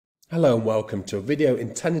Hello and welcome to a video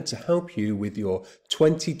intended to help you with your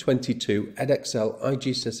 2022 Edexcel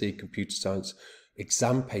iGCSE Computer Science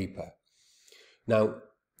exam paper. Now,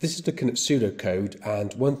 this is looking at pseudocode,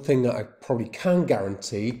 and one thing that I probably can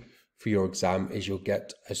guarantee for your exam is you'll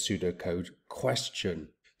get a pseudocode question.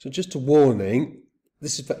 So just a warning,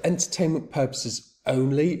 this is for entertainment purposes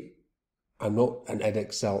only. I'm not an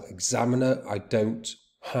Edexcel examiner. I don't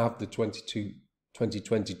have the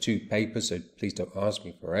 2022 paper, so please don't ask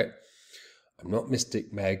me for it. I'm not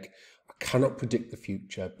Mystic Meg. I cannot predict the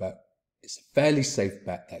future, but it's a fairly safe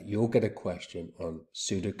bet that you'll get a question on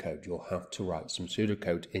pseudocode. You'll have to write some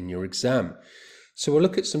pseudocode in your exam. So we'll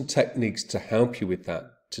look at some techniques to help you with that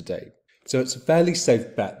today. So it's a fairly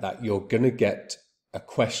safe bet that you're going to get a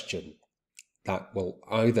question that will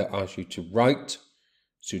either ask you to write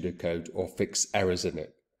pseudocode or fix errors in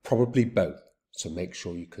it. Probably both. So make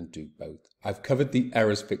sure you can do both. I've covered the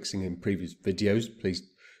errors fixing in previous videos. Please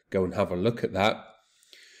go and have a look at that.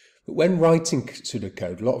 But when writing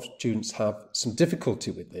pseudocode, a lot of students have some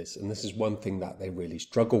difficulty with this, and this is one thing that they really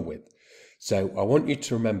struggle with. So I want you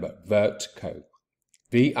to remember VIRTCO,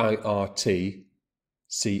 V-I-R-T-C-O,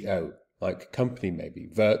 like a company maybe,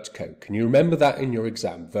 VIRTCO. Can you remember that in your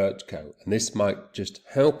exam, VIRTCO? And this might just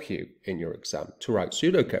help you in your exam to write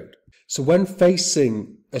pseudocode. So when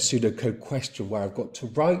facing a pseudocode question where I've got to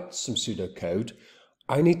write some pseudocode,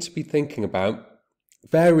 I need to be thinking about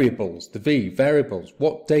variables, the V, variables.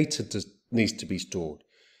 What data needs to be stored?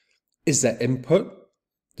 Is there input?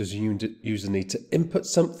 Does a user need to input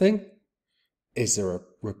something? Is there a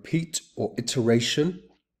repeat or iteration?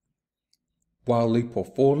 While loop or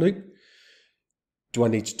for loop? Do I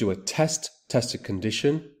need to do a test a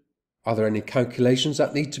condition? Are there any calculations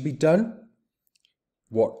that need to be done?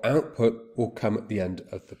 What output will come at the end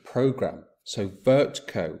of the program? So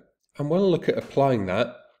VIRTCO. And we'll look at applying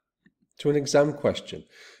that to an exam question.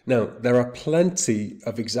 Now, there are plenty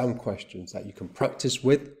of exam questions that you can practice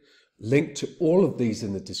with. Link to all of these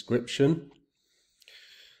in the description.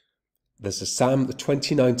 There's a SAM, the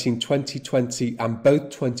 2019, 2020 and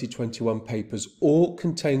both 2021 papers all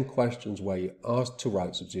contain questions where you're asked to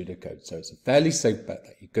write some pseudocode. So it's a fairly safe bet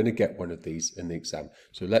that you're going to get one of these in the exam.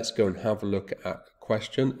 So let's go and have a look at a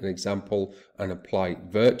question, an example, and apply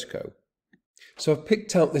VIRTCO. So I've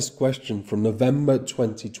picked out this question from November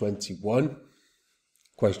 2021,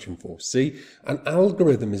 question 4C. An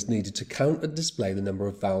algorithm is needed to count and display the number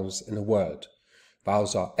of vowels in a word.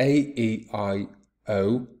 Vowels are A, E, I,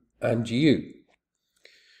 O, and U.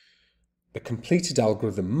 The completed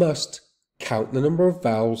algorithm must count the number of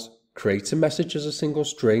vowels, create a message as a single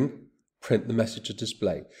string, print the message to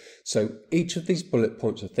display. So each of these bullet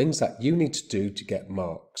points are things that you need to do to get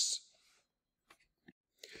marks.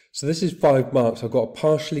 So this is 5 marks. I've got a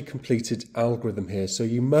partially completed algorithm here. So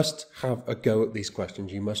you must have a go at these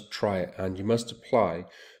questions. You must try it and you must apply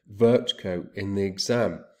VIRTCO in the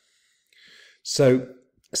exam. So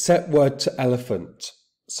set word to elephant.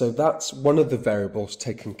 So that's one of the variables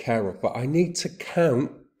taken care of, but I need to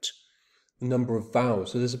count the number of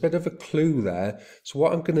vowels. So there's a bit of a clue there. So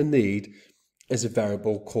what I'm going to need is a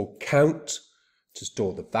variable called count to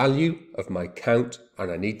store the value of my count,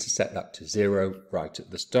 and I need to set that to 0 right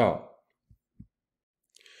at the start.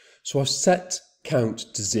 So I've set count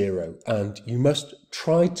to 0, and you must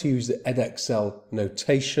try to use the Edexcel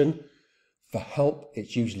notation. For help,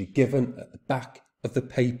 it's usually given at the back of the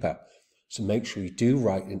paper. So make sure you do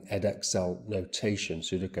write in Edexcel notation,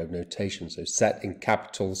 pseudocode notation. So set in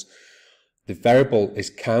capitals. The variable is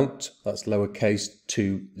count, that's lowercase,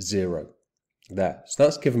 to 0. There. So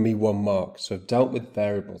that's given me 1 mark. So I've dealt with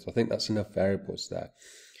variables. I think that's enough variables there.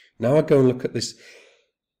 Now I go and look at this.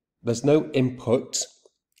 There's no input.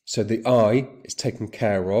 So the I is taken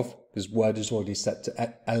care of. This word is already set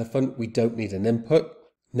to elephant. We don't need an input.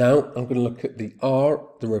 Now I'm going to look at the R,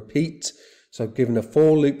 the repeat. So I've given a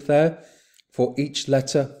for loop there for each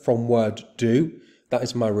letter from word do. That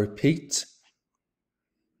is my repeat.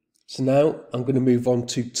 So now I'm going to move on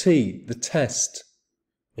to T, the test.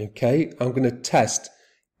 Okay, I'm going to test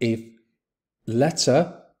if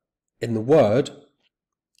letter in the word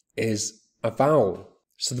is a vowel.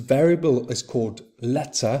 So the variable is called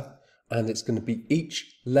letter, and it's going to be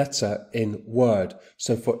each letter in word.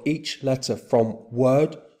 So for each letter from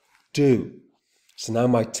word do. So now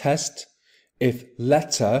my test, if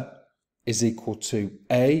letter is equal to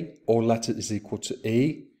A or letter is equal to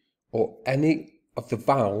E or any of the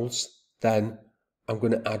vowels, then I'm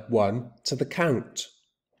going to add 1 to the count.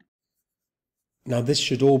 Now this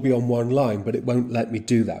should all be on one line, but it won't let me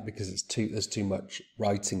do that because there's too much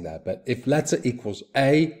writing there. But if letter equals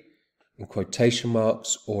A in quotation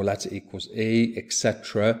marks or letter equals E,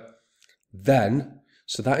 etc., then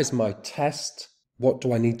So that is my test. What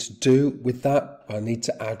do I need to do with that? I need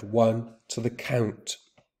to add 1 to the count.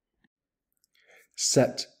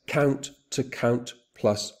 Set count to count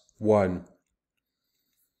plus 1.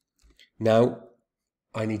 Now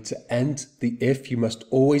I need to end the if. You must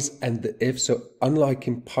always end the if. So unlike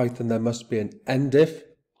in Python, there must be an end if.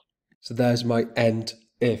 So there's my end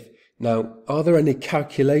if. Now, are there any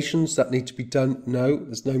calculations that need to be done? No,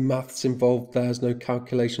 there's no maths involved. There's no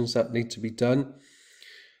calculations that need to be done.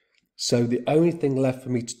 So the only thing left for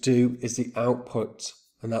me to do is the output,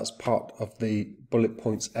 and that's part of the bullet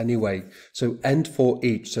points anyway. So end for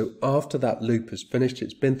each. So after that loop is finished,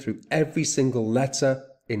 it's been through every single letter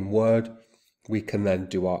in Word, we can then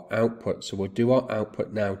do our output. So we'll do our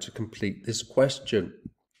output now to complete this question.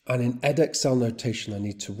 And in Edexcel notation, I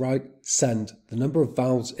need to write send the number of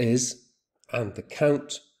vowels is and the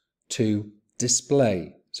count to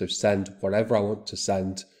display. So send whatever I want to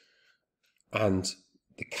send, and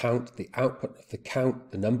the count, the output of the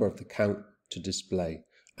count, the number of the count to display.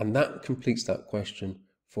 And that completes that question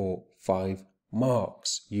for 5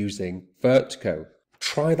 marks using VIRTCO.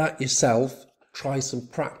 Try that yourself. Try some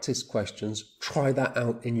practice questions. Try that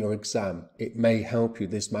out in your exam. It may help you.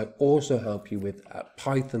 This might also help you with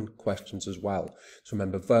Python questions as well. So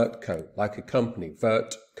remember VIRTCO, like a company,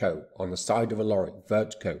 VIRTCO, on the side of a lorry,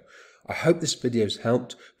 VIRTCO. I hope this video has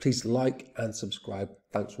helped. Please like and subscribe.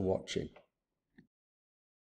 Thanks for watching.